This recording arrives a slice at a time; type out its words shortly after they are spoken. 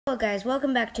Hello guys,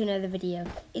 welcome back to another video.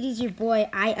 It is your boy,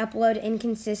 I upload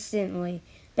inconsistently,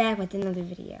 back with another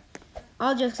video.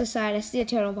 All jokes aside, I see a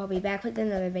turtle puppy back with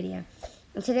another video.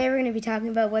 And today we're going to be talking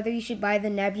about whether you should buy the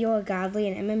Nebula, Godly,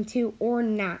 and MM2 or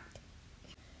not.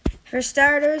 For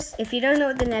starters, if you don't know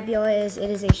what the Nebula is, it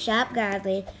is a shop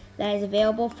Godly that is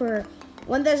available for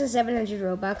 1,700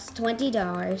 Robux,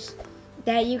 $20,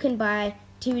 that you can buy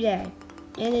today.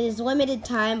 And it is limited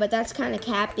time, but that's kind of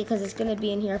capped because it's going to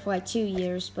be in here for like 2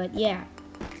 years, but yeah.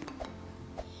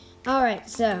 Alright,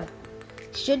 so,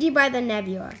 should you buy the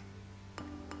Nebula?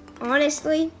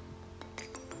 Honestly,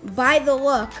 by the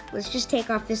look, let's just take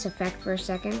off this effect for a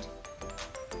second.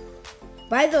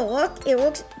 By the look, it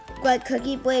looks like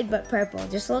Cookie Blade, but purple.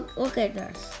 Just look at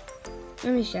this.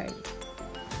 Let me show you.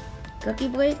 Cookie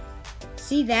Blade,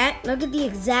 see that? Look at the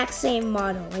exact same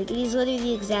model. Like, it is literally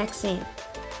the exact same.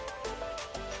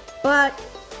 But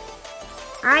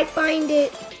I find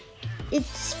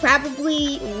it's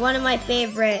probably one of my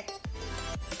favorite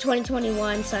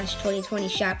 2021/2020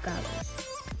 shop goggles.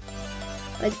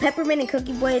 Like Peppermint and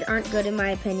Cookie Blade aren't good in my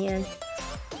opinion.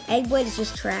 Egg Blade is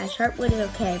just trash. Heart Blade is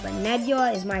okay, but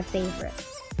Nebula is my favorite.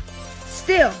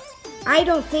 Still, I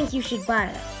don't think you should buy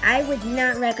it. I would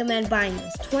not recommend buying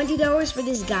this. $20 for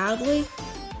this Godly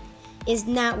is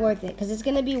not worth it because it's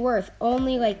gonna be worth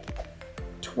only like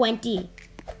 20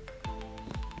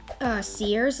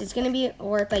 sears. It's gonna be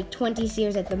worth like 20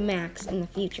 sears at the max in the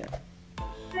future.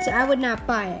 So I would not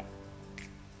buy it.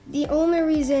 The only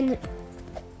reason,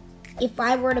 if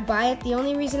I were to buy it, the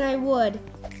only reason I would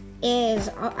is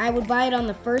I would buy it on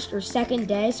the first or second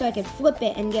day so I could flip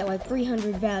it and get like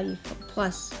 300 value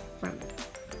plus from it.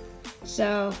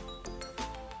 So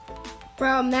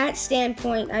from that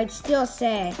standpoint, I'd still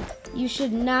say you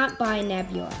should not buy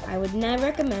Nebula. I would not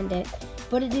recommend it,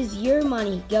 but it is your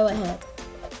money. Go ahead.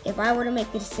 If I were to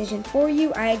make the decision for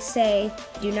you, I'd say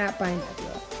do not buy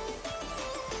Nebula.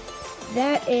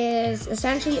 That is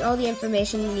essentially all the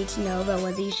information you need to know about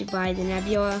whether you should buy the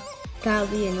Nebula,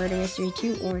 Godly, and Murder Mystery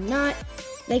 2 or not.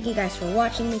 Thank you guys for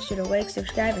watching. Make sure to like,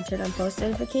 subscribe, and turn on post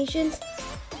notifications.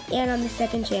 And on the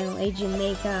second channel, a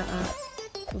Jamaica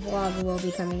vlog will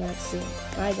be coming out soon.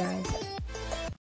 Bye guys.